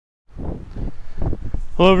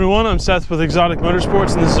Hello everyone, I'm Seth with Exotic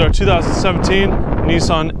Motorsports, and this is our 2017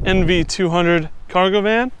 Nissan NV200 cargo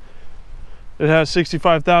van. It has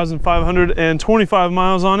 65,525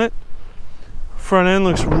 miles on it. Front end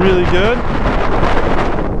looks really good.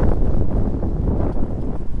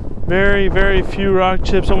 Very few rock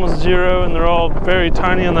chips, almost zero, and they're all very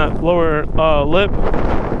tiny on that lower lip,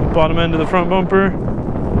 bottom end of the front bumper.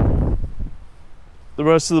 The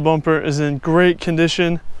rest of the bumper is in great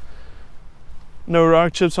condition. No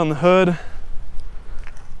rock chips on the hood.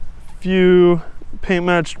 Few paint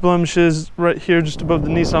matched blemishes right here just above the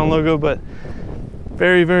Nissan logo, but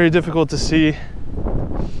very difficult to see.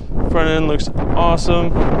 Front end looks awesome.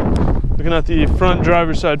 Looking at the front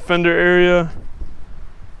driver's side fender area,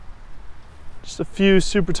 just a few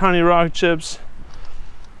super tiny rock chips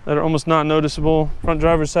that are almost not noticeable. Front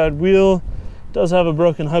driver's side wheel does have a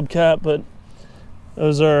broken hubcap, but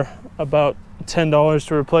those are about $10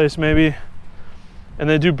 to replace maybe. And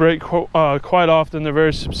they do break quite often. They're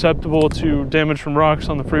very susceptible to damage from rocks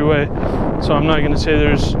on the freeway. So I'm not going to say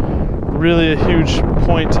there's really a huge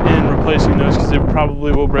point in replacing those, because they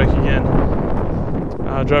probably will break again.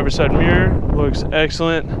 Driver's side mirror looks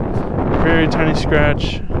excellent. Very tiny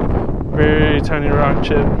scratch, very tiny rock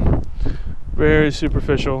chip, very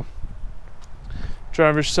superficial.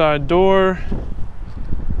 Driver's side door,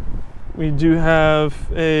 we do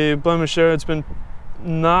have a blemish there. It's been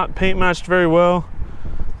not paint matched very well.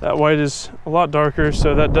 That white is a lot darker,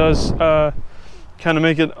 so that does kind of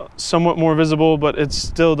make it somewhat more visible, but it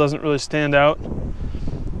still doesn't really stand out.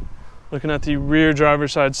 Looking at the rear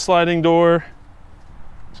driver's side sliding door,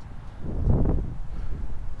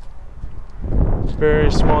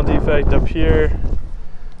 very small defect up here.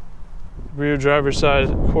 Rear driver's side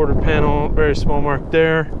quarter panel, very small mark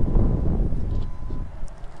there.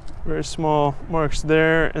 Very small marks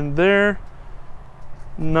there and there.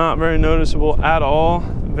 Not very noticeable at all.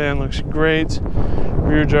 The van looks great.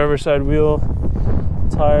 Rear driver's side wheel,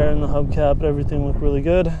 tire and the hubcap, everything look really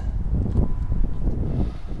good.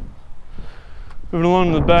 Moving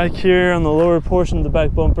along to the back here, on the lower portion of the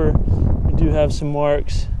back bumper, we do have some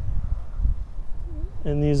marks.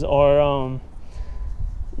 And these are,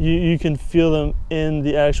 you can feel them in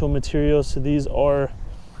the actual material, so these are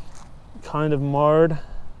kind of marred.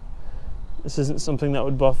 This isn't something that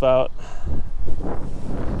would buff out.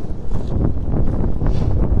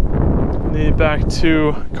 The back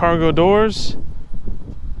two cargo doors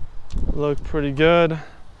look pretty good.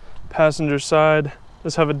 Passenger side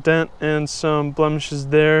does have a dent and some blemishes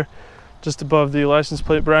there just above the license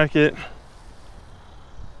plate bracket.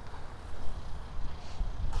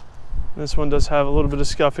 This one does have a little bit of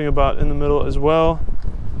scuffing about in the middle as well.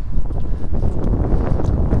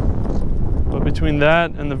 But between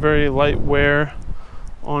that and the very light wear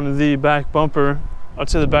on the back bumper, I'd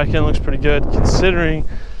say the back end looks pretty good, considering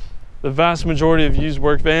the vast majority of used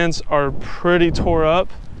work vans are pretty tore up.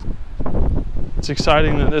 It's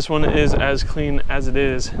exciting that this one is as clean as it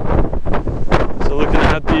is. So looking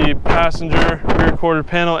at the passenger rear quarter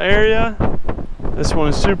panel area, this one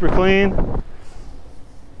is super clean.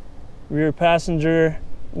 Rear passenger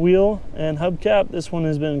wheel and hubcap, this one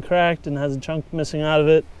has been cracked and has a chunk missing out of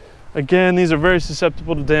it. Again, these are very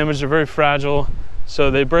susceptible to damage. They're very fragile, so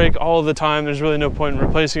they break all the time. There's really no point in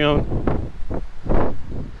replacing them.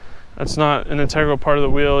 That's not an integral part of the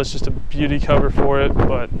wheel. It's just a beauty cover for it,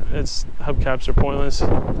 but its hubcaps are pointless.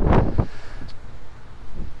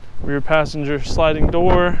 Rear passenger sliding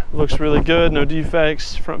door looks really good. No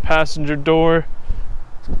defects. Front passenger door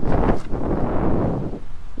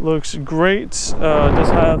looks great. Does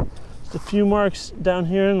have just a few marks down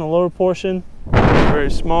here in the lower portion. Very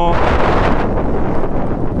small.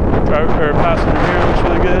 Driver or passenger here looks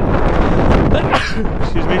really good.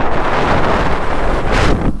 Excuse me.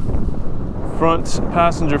 Front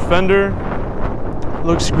passenger fender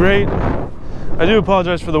looks great. I do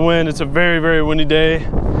apologize for the wind. It's a very windy day.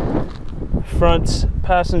 Front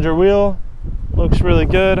passenger wheel looks really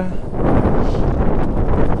good.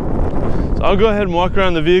 So I'll go ahead and walk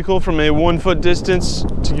around the vehicle from a 1 foot distance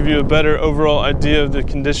to give you a better overall idea of the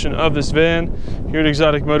condition of this van. Here at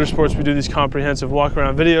Exotic Motorsports, we do these comprehensive walk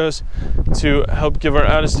around videos to help give our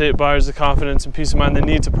out-of-state buyers the confidence and peace of mind they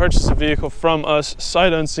need to purchase a vehicle from us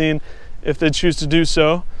sight unseen, if they choose to do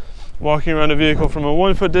so. Walking around a vehicle from a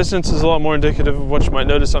 1 foot distance is a lot more indicative of what you might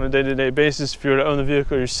notice on a day-to-day basis if you were to own the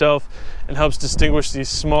vehicle yourself, and helps distinguish these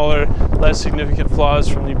smaller, less significant flaws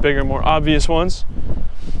from the bigger, more obvious ones.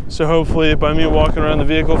 So hopefully by me walking around the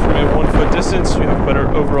vehicle from a 1 foot distance, you have a better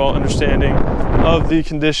overall understanding of the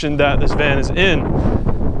condition that this van is in.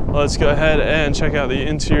 Let's go ahead and check out the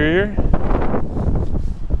interior.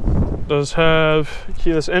 It does have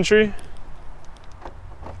keyless entry.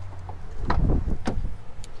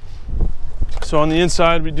 So on the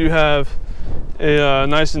inside, we do have a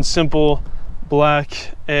nice and simple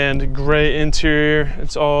black and gray interior.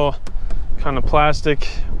 It's all kind of plastic,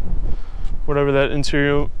 whatever that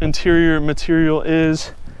interior material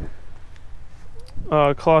is.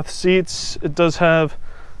 Cloth seats. It does have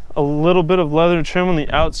a little bit of leather trim on the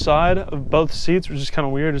outside of both seats, which is kind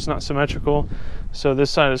of weird. It's not symmetrical. So this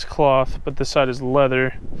side is cloth, but this side is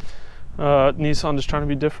leather. Nissan just trying to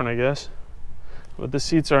be different, I guess. But the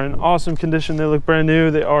seats are in awesome condition. They look brand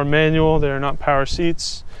new. They are manual. They are not power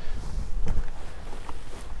seats.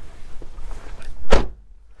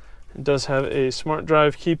 It does have a smart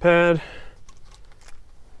drive keypad.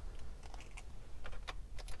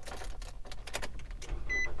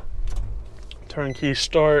 Turnkey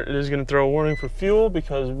start. It is going to throw a warning for fuel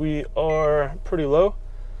because we are pretty low.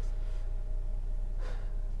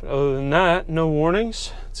 But other than that, no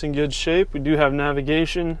warnings. It's in good shape. We do have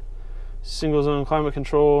navigation, single zone climate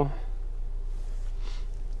control.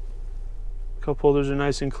 Cup holders are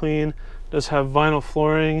nice and clean. It does have vinyl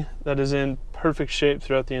flooring that is in perfect shape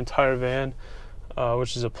throughout the entire van,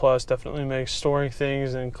 which is a plus. Definitely makes storing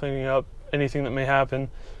things and cleaning up anything that may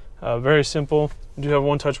happen very simple. We do have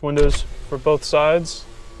one-touch windows for both sides.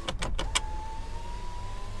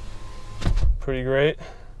 Pretty great.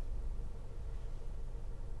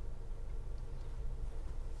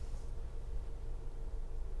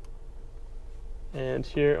 And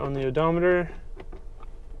here on the odometer,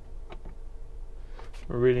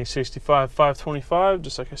 we're reading 65,525,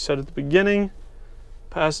 just like I said at the beginning.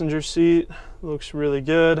 Passenger seat looks really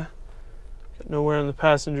good. Got nowhere in the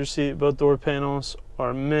passenger seat. Both door panels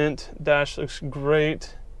are mint. Dash looks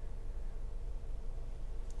great.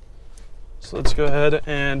 So let's go ahead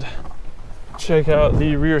and check out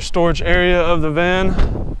the rear storage area of the van,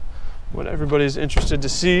 what everybody's interested to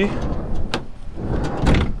see.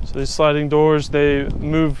 So these sliding doors, they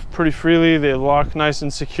move pretty freely. They lock nice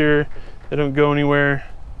and secure. They don't go anywhere.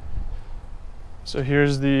 So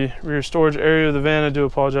here's the rear storage area of the van. I do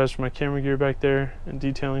apologize for my camera gear back there and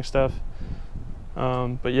detailing stuff.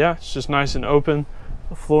 But yeah, it's just nice and open.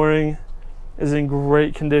 The flooring is in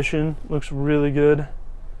great condition. Looks really good.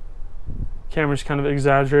 Camera's kind of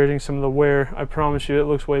exaggerating some of the wear. I promise you, it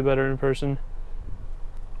looks way better in person.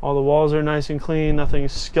 All the walls are nice and clean. Nothing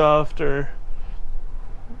scuffed or,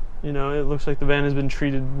 you know, it looks like the van has been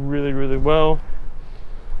treated really, really well.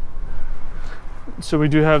 So we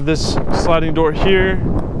do have this sliding door here.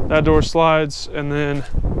 That door slides, and then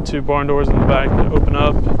two barn doors in the back that open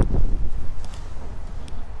up.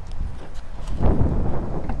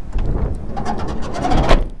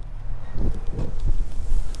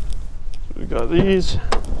 So we've got these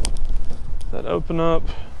that open up.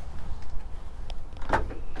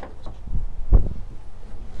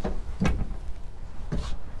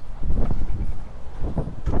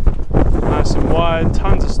 Nice and wide,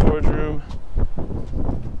 tons of storage room.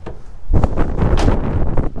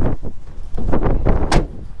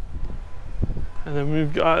 And then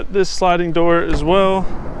we've got this sliding door as well.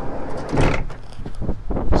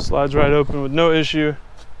 Slides right open with no issue.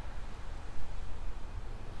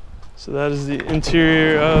 So that is the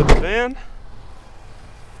interior of the van.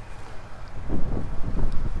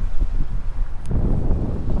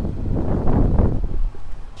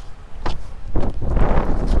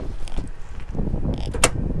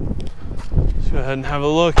 Let's go ahead and have a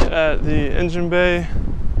look at the engine bay.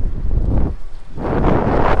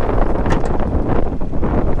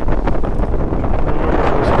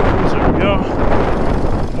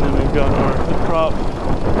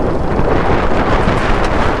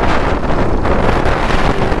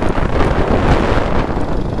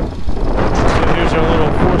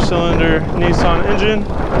 Cylinder Nissan engine.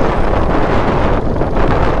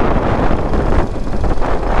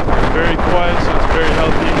 Very quiet, so it's very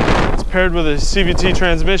healthy. It's paired with a CVT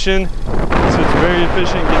transmission, so it's very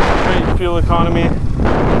efficient, gets great fuel economy.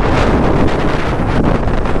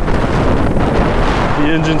 The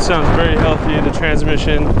engine sounds very healthy. The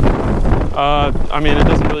transmission, I mean, it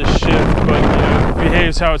doesn't really shift, but you know,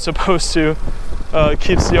 behaves how it's supposed to.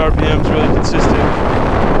 Keeps the RPMs really consistent.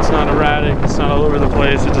 It's not erratic, it's not all over the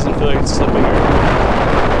place, it doesn't feel like it's slipping or anything.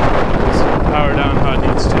 It's powered down how it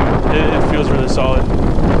needs to. It feels really solid.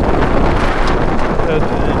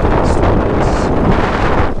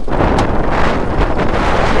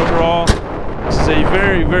 Overall, this is a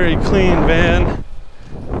very, very clean van.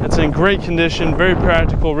 It's in great condition, very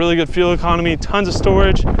practical, really good fuel economy, tons of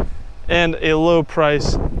storage, and a low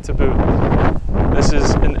price to boot. This is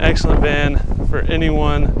an excellent van for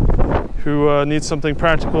anyone who needs something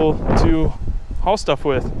practical to haul stuff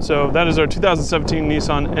with. So that is our 2017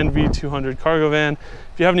 Nissan NV200 cargo van.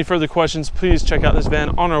 If you have any further questions, please check out this van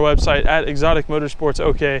on our website at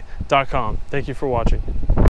exoticmotorsportsok.com. Thank you for watching.